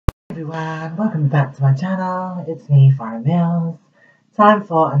everyone, welcome back to my channel. It's me, Farrah. Time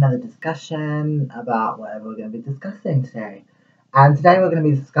for another discussion about whatever we're going to be discussing today. And today we're going to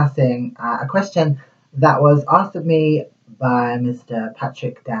be discussing a question that was asked of me by Mr.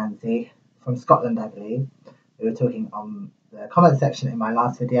 Patrick Danzy from Scotland, I believe. We were talking on the comment section in my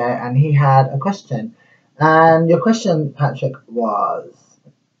last video, and he had a question. And your question, Patrick, was...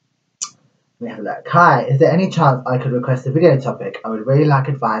 Let me have a look. Hi, is there any chance I could request a video topic? I would really like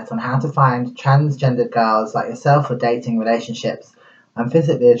advice on how to find transgendered girls like yourself for dating relationships. I'm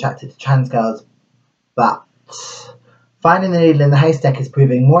physically attracted to trans girls, but finding the needle in the haystack is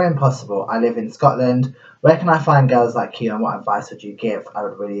proving more impossible. I live in Scotland. Where can I find girls like you, and what advice would you give? I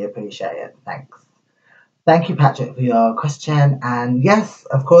would really appreciate it. Thanks. Thank you, Patrick, for your question. And yes,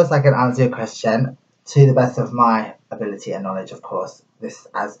 of course, I can answer your question to the best of my ability and knowledge, of course. This,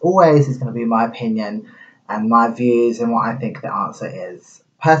 as always, is going to be my opinion and my views and what I think the answer is.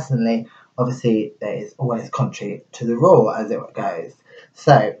 Personally, obviously, there is always contrary to the rule as it goes.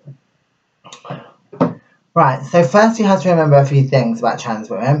 So, right, so first you have to remember a few things about trans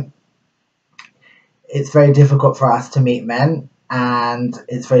women. It's very difficult for us to meet men, and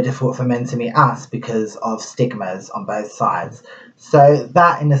it's very difficult for men to meet us because of stigmas on both sides. So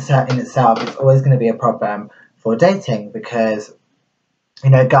that in itself is always going to be a problem for dating, because,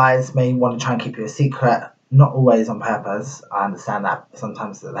 you know, guys may want to try and keep you a secret, not always on purpose. I understand that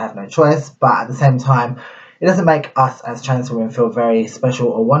sometimes they have no choice, but at the same time, it doesn't make us as trans women feel very special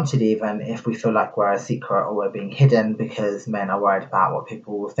or wanted, even if we feel like we're a secret or we're being hidden, because men are worried about what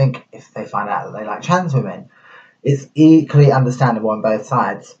people will think if they find out that they like trans women. It's equally understandable on both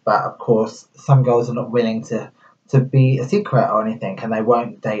sides, but of course, some girls are not willing to be a secret or anything, and they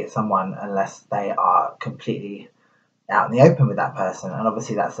won't date someone unless they are completely out in the open with that person. And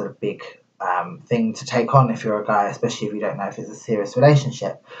obviously that's a big thing to take on if you're a guy, especially if you don't know if it's a serious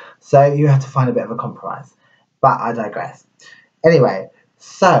relationship. So you have to find a bit of a compromise. But I digress. Anyway,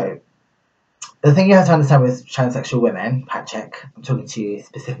 so the thing you have to understand with transsexual women, Patrick, I'm talking to you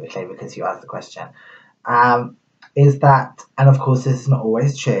specifically because you asked the question, is that, and of course this is not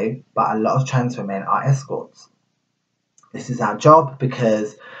always true, but a lot of trans women are escorts. This is our job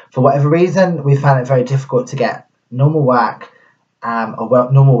because for whatever reason we found it very difficult to get normal work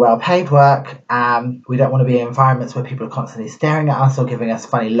or normal well-paid work. We don't want to be in environments where people are constantly staring at us or giving us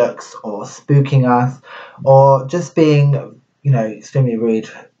funny looks or spooking us or just being, you know, extremely rude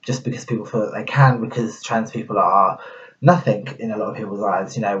just because people feel that they can, because trans people are nothing in a lot of people's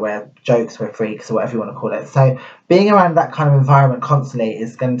eyes. You know, we're jokes, we're freaks, or whatever you want to call it. So being around that kind of environment constantly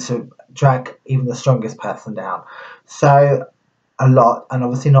is going to drag even the strongest person down. So a lot, and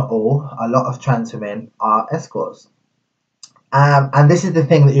obviously not all, a lot of trans women are escorts. And this is the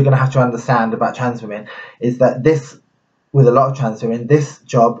thing that you're going to have to understand about trans women, is that this, with a lot of trans women, this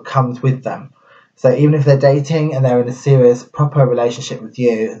job comes with them. So even if they're dating and they're in a serious, proper relationship with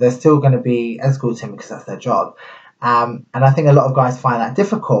you, they're still going to be escorting because that's their job. And I think a lot of guys find that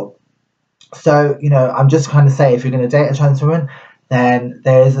difficult. So, you know, I'm just trying to say, if you're going to date a trans woman, then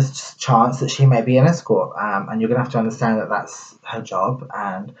there is a chance that she may be an escort. And you're going to have to understand that that's her job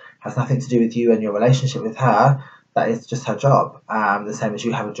and has nothing to do with you and your relationship with her. That is just her job, the same as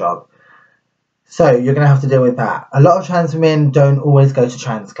you have a job. So you're going to have to deal with that. A lot of trans women don't always go to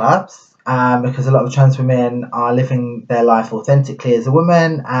trans clubs because a lot of trans women are living their life authentically as a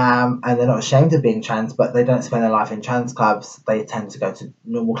woman, and they're not ashamed of being trans, but they don't spend their life in trans clubs. They tend to go to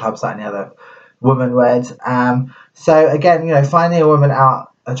normal clubs like any other woman would. So again, you know, finding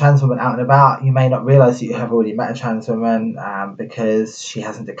a trans woman out and about, you may not realise that you have already met a trans woman because she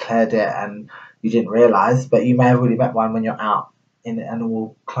hasn't declared it and you didn't realise, but you may have already met one when you're out in a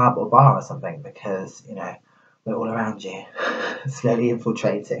normal club or bar or something, because, you know, we're all around you, slowly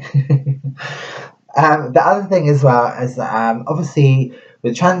infiltrating. The other thing as well is that obviously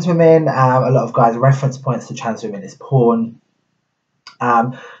with trans women, a lot of guys' reference points to trans women is porn.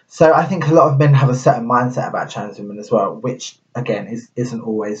 So I think a lot of men have a certain mindset about trans women as well, which again isn't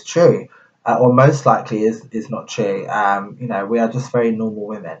always true, or most likely is not true. You know, we are just very normal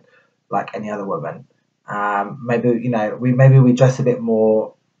women, like any other woman. Maybe, you know, we dress a bit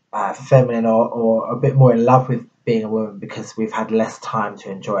more feminine or a bit more in love with being a woman because we've had less time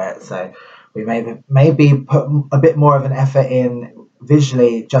to enjoy it. So we maybe put a bit more of an effort in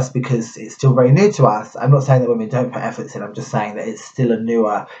visually just because it's still very new to us. I'm not saying that women don't put efforts in, I'm just saying that it's still a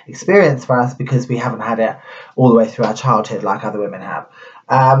newer experience for us because we haven't had it all the way through our childhood like other women have.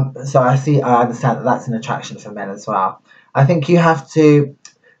 So I understand that that's an attraction for men as well. I think you have to,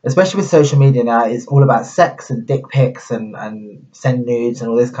 especially with social media now, it's all about sex and dick pics and send nudes and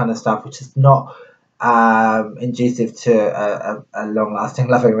all this kind of stuff, which is not inducive to a long-lasting,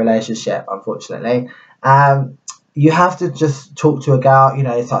 loving relationship, unfortunately. You have to just talk to a girl, you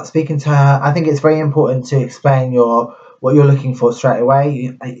know, start speaking to her. I think it's very important to explain what you're looking for straight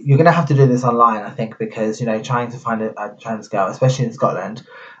away. You're going to have to do this online, I think, because, you know, trying to find a trans girl, especially in Scotland,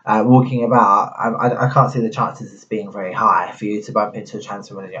 walking about, I can't see the chances as being very high for you to bump into a trans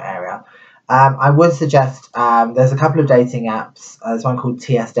woman in your area. I would suggest there's a couple of dating apps. There's one called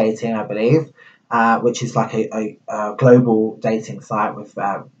TS Dating, I believe, which is like a global dating site with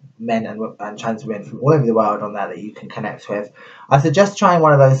men and trans women from all over the world on there that you can connect with. I suggest trying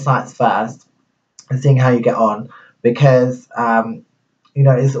one of those sites first and seeing how you get on, because you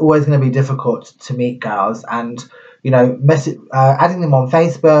know, it's always going to be difficult to meet girls, and you know, adding them on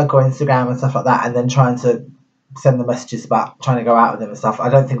Facebook or Instagram and stuff like that, and then trying to send the messages about trying to go out with them and stuff. I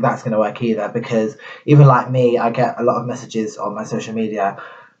don't think that's going to work either, because even like me, I get a lot of messages on my social media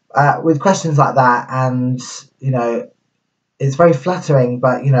with questions like that, and you know, it's very flattering,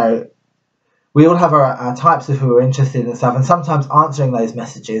 but you know, we all have our types of who we're interested in and stuff, and sometimes answering those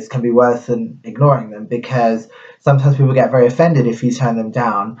messages can be worse than ignoring them, because sometimes people get very offended if you turn them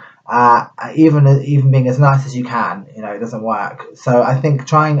down. Even being as nice as you can, you know, it doesn't work. So I think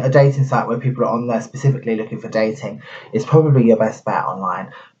trying a dating site where people are on there specifically looking for dating is probably your best bet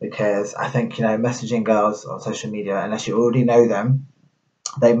online, because I think, you know, messaging girls on social media, unless you already know them,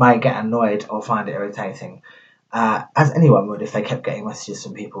 they might get annoyed or find it irritating, as anyone would if they kept getting messages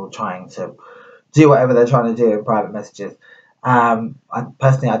from people trying to do whatever they're trying to do in private messages. I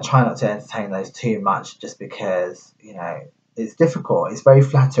try not to entertain those too much, just because, you know, it's difficult. It's very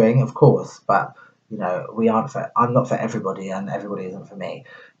flattering, of course, but you know, I'm not for everybody, and everybody isn't for me.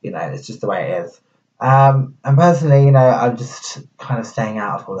 You know, it's just the way it is. And personally, you know, I'm just kind of staying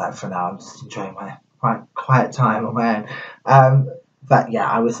out of all that for now. I'm just enjoying my quiet time on my own. But yeah,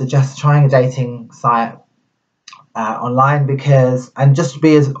 I would suggest trying a dating site online, and just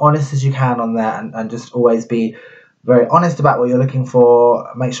be as honest as you can on there, and just always be very honest about what you're looking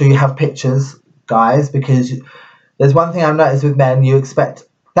for. Make sure you have pictures, guys, because there's one thing I've noticed with men: you expect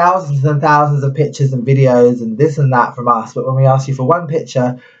thousands and thousands of pictures and videos and this and that from us, but when we ask you for one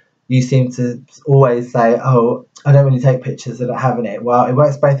picture, you seem to always say, oh, I don't really take pictures, I don't have it. Well, it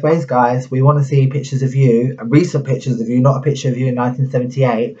works both ways, guys. We want to see pictures of you, recent pictures of you, not a picture of you in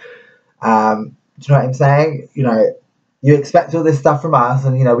 1978. Do you know what I'm saying? You know, you expect all this stuff from us,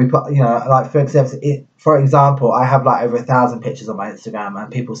 and you know, we put, you know, like for example, I have like over 1,000 pictures on my Instagram,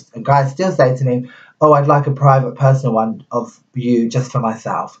 and guys still say to me, "Oh, I'd like a private, personal one of you just for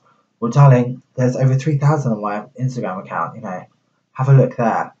myself." Well, darling, there's over 3,000 on my Instagram account. You know, have a look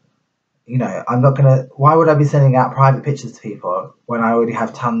there. You know, I'm not gonna. Why would I be sending out private pictures to people when I already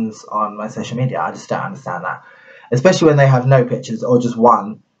have tons on my social media? I just don't understand that, especially when they have no pictures or just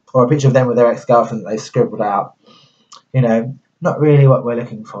one, or a picture of them with their ex-girlfriend that they've scribbled out. You know, not really what we're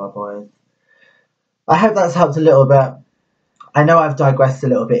looking for, boys. I hope that's helped a little bit. I know I've digressed a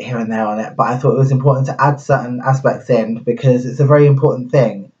little bit here and there on it, but I thought it was important to add certain aspects in, because it's a very important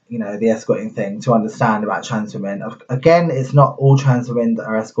thing, you know, the escorting thing, to understand about trans women. Again, it's not all trans women that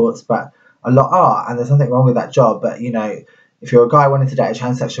are escorts, but a lot are, and there's nothing wrong with that job. But, you know, if you're a guy wanting to date a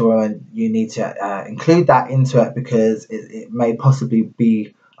transsexual woman, you need to include that into it, because it may possibly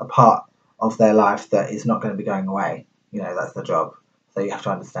be a part of their life that is not going to be going away. You know, that's the job. So you have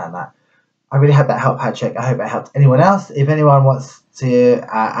to understand that. I really hope that helped, Patrick. I hope it helped anyone else. If anyone wants to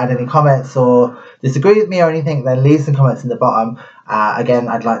add any comments or disagree with me or anything, then leave some comments in the bottom. Again,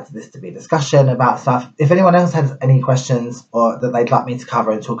 I'd like this to be a discussion about stuff. If anyone else has any questions or that they'd like me to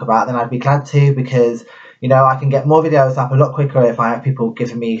cover and talk about, then I'd be glad to, because, you know, I can get more videos up a lot quicker if I have people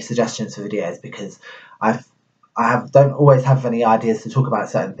giving me suggestions for videos, because don't always have any ideas to talk about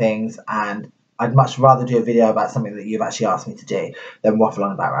certain things, and I'd much rather do a video about something that you've actually asked me to do than waffle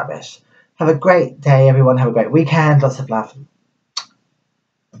on about rubbish. Have a great day, everyone. Have a great weekend. Lots of love.